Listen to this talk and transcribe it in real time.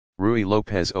KRuy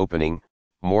Lopez opening,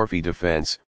 Morphy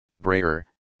defense, Breyer,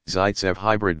 Zaitsev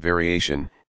hybrid variation,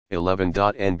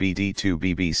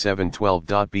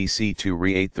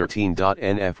 11.NBD2BB712.BC2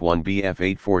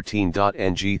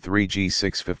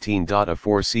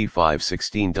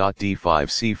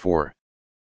 Re813.NF1BF814.NG3G615.A4C516.D5C4.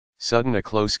 Sudden a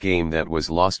close game that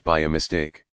was lost by a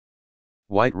mistake.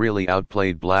 White really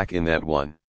outplayed black in that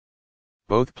one.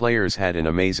 Both players had an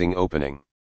amazing opening.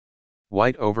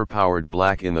 White overpowered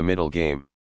black in the middle game.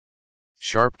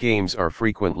 Sharp games are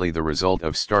frequently the result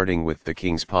of starting with the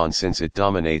king's pawn since it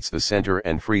dominates the center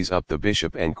and frees up the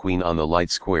bishop and queen on the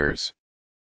light squares.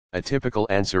 A typical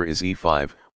answer is e5,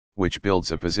 which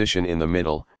builds a position in the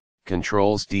middle,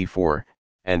 controls d4,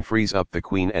 and frees up the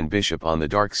queen and bishop on the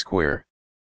dark square.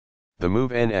 The move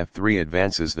nf3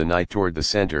 advances the knight toward the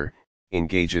center,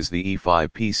 engages the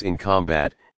e5 piece in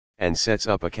combat, and sets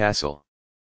up a castle.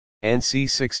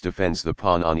 nc6 defends the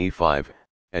pawn on e5,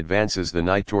 advances the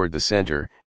knight toward the center,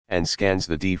 and scans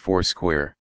the d4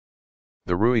 square.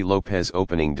 The KRuy Lopez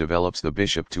opening develops the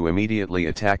bishop to immediately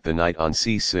attack the knight on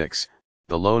c6,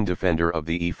 the lone defender of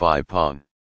the e5 pawn.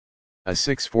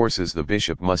 a6 forces the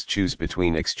bishop must choose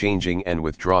between exchanging and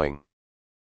withdrawing.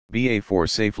 ba4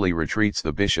 safely retreats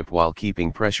the bishop while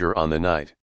keeping pressure on the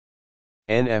knight.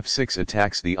 nf6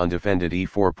 attacks the undefended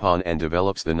e4 pawn and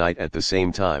develops the knight at the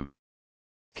same time.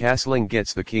 Castling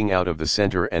gets the king out of the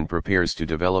center and prepares to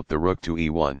develop the rook to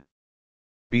e1.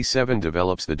 b7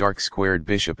 develops the dark squared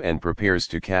bishop and prepares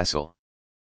to castle.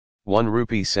 1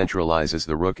 rupee centralizes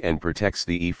the rook and protects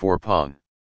the e4 pawn.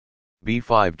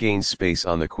 b5 gains space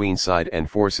on the queen side and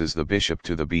forces the bishop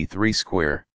to the b3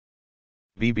 square.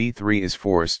 bb3 is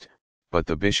forced, but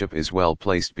the bishop is well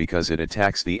placed because it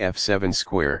attacks the f7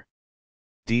 square.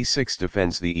 d6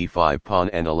 defends the e5 pawn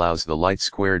and allows the light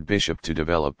squared bishop to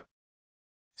develop.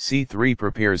 c3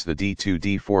 prepares the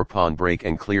d2-d4 pawn break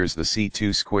and clears the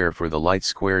c2 square for the light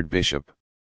squared bishop.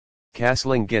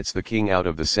 Castling gets the king out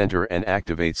of the center and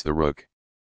activates the rook.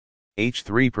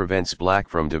 h3 prevents black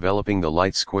from developing the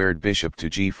light squared bishop to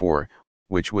g4,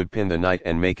 which would pin the knight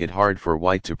and make it hard for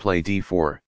white to play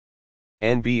d4.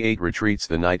 nb8 retreats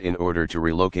the knight in order to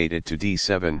relocate it to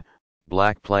d7,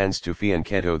 black plans to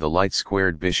fianchetto the light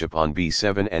squared bishop on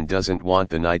b7 and doesn't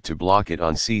want the knight to block it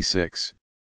on c6.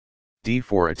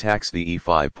 d4 attacks the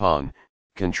e5 pawn,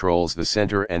 controls the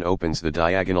center and opens the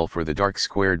diagonal for the dark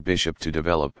squared bishop to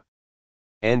develop.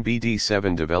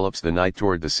 nbd7 develops the knight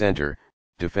toward the center,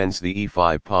 defends the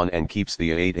e5 pawn and keeps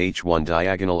the a8h1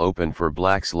 diagonal open for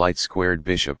black's light squared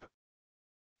bishop.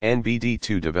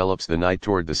 nbd2 develops the knight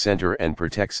toward the center and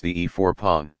protects the e4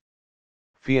 pawn.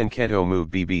 Fianchetto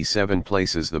move bb7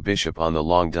 places the bishop on the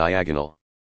long diagonal.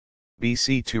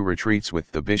 bc2 retreats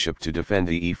with the bishop to defend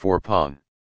the e4 pawn.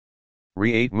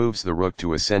 Re8 moves the rook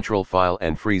to a central file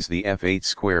and frees the f8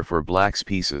 square for black's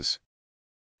pieces.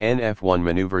 nf1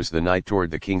 maneuvers the knight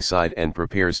toward the king side and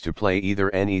prepares to play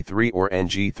either ne3 or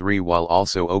ng3 while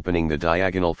also opening the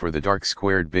diagonal for the dark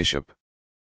squared bishop.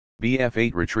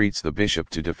 bf8 retreats the bishop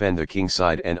to defend the king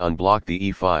side and unblock the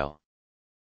e-file.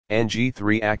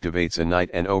 ng3 activates a knight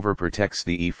and overprotects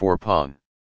the e4 pawn.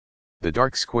 The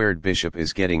dark squared bishop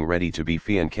is getting ready to be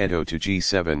fianchetto to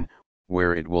g7,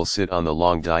 where it will sit on the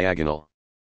long diagonal.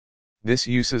 This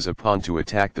uses a pawn to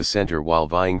attack the center while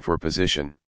vying for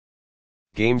position.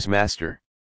 Games Master.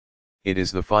 It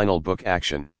is the final book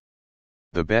action.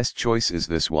 The best choice is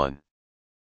this one.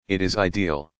 It is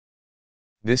ideal.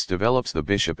 This develops the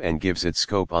bishop and gives it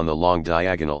scope on the long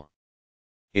diagonal.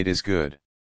 It is good.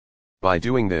 By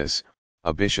doing this,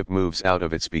 a bishop moves out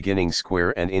of its beginning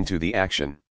square and into the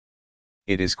action.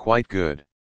 It is quite good.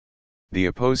 The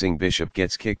opposing bishop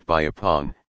gets kicked by a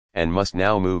pawn, and must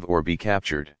now move or be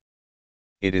captured.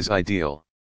 It is ideal.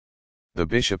 The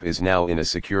bishop is now in a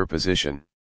secure position.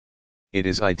 It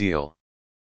is ideal.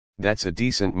 That's a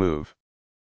decent move.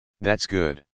 That's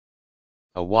good.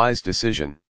 A wise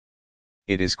decision.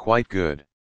 It is quite good.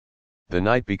 The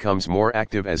knight becomes more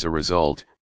active as a result,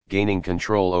 gaining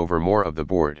control over more of the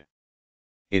board.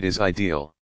 It is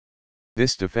ideal.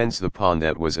 This defends the pawn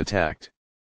that was attacked.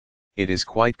 It is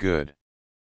quite good.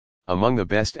 Among the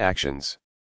best actions.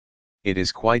 It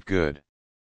is quite good.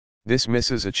 This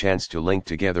misses a chance to link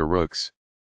together rooks.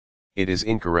 It is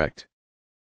incorrect.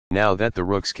 Now that the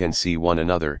rooks can see one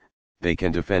another, they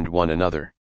can defend one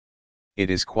another.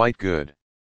 It is quite good.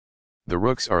 The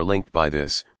rooks are linked by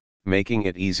this, making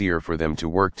it easier for them to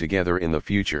work together in the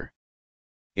future.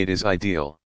 It is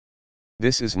ideal.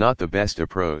 This is not the best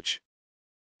approach.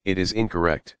 It is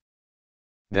incorrect.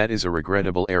 That is a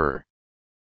regrettable error.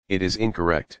 It is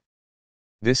incorrect.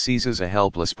 This seizes a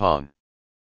helpless pawn.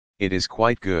 It is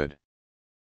quite good.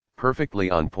 Perfectly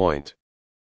on point.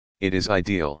 It is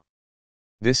ideal.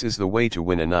 This is the way to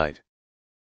win a knight.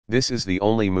 This is the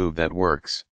only move that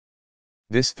works.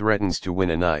 This threatens to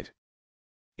win a knight.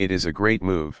 It is a great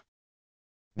move.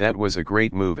 That was a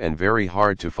great move and very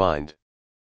hard to find.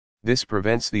 This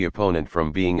prevents the opponent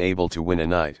from being able to win a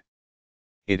knight.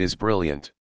 It is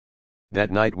brilliant.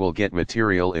 That knight will get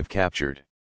material if captured.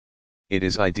 It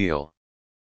is ideal.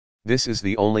 This is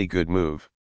the only good move.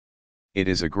 It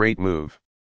is a great move.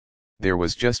 There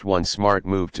was just one smart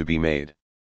move to be made.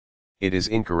 It is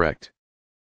incorrect.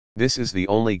 This is the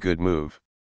only good move.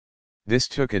 This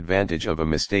took advantage of a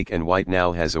mistake and white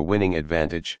now has a winning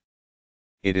advantage.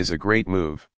 It is a great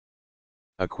move.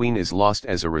 A queen is lost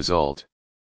as a result.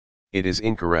 It is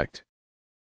incorrect.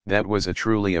 That was a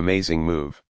truly amazing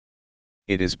move.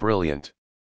 It is brilliant.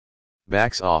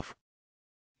 Backs off.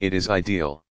 It is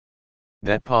ideal.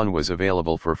 That pawn was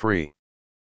available for free.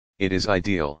 It is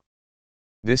ideal.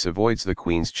 This avoids the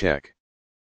queen's check.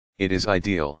 It is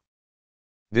ideal.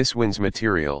 This wins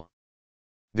material.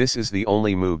 This is the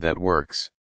only move that works.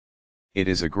 It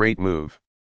is a great move.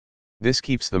 This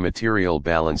keeps the material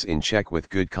balance in check with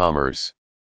good commerce.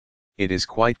 It is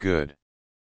quite good.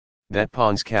 That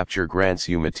pawn's capture grants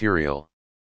you material.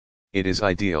 It is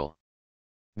ideal.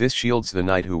 This shields the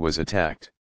knight who was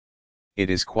attacked. It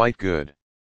is quite good.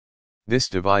 This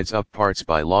divides up parts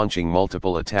by launching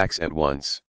multiple attacks at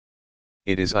once.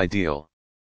 It is ideal.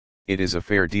 It is a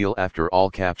fair deal after all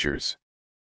captures.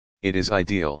 It is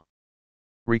ideal.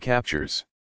 Recaptures.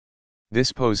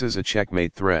 This poses a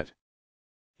checkmate threat.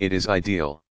 It is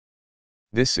ideal.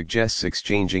 This suggests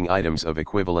exchanging items of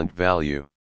equivalent value.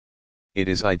 It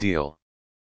is ideal.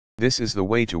 This is the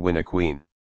way to win a queen.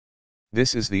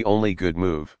 This is the only good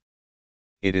move.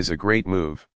 It is a great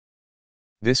move.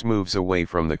 This moves away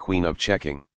from the queen of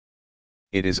checking.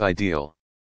 It is ideal.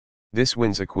 This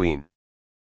wins a queen.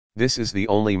 This is the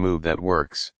only move that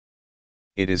works.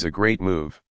 It is a great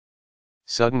move.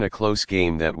 Sudden a close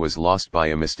game that was lost by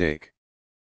a mistake.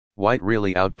 White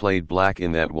really outplayed black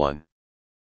in that one.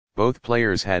 Both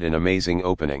players had an amazing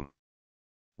opening.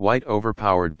 White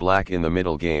overpowered black in the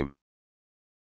middle game.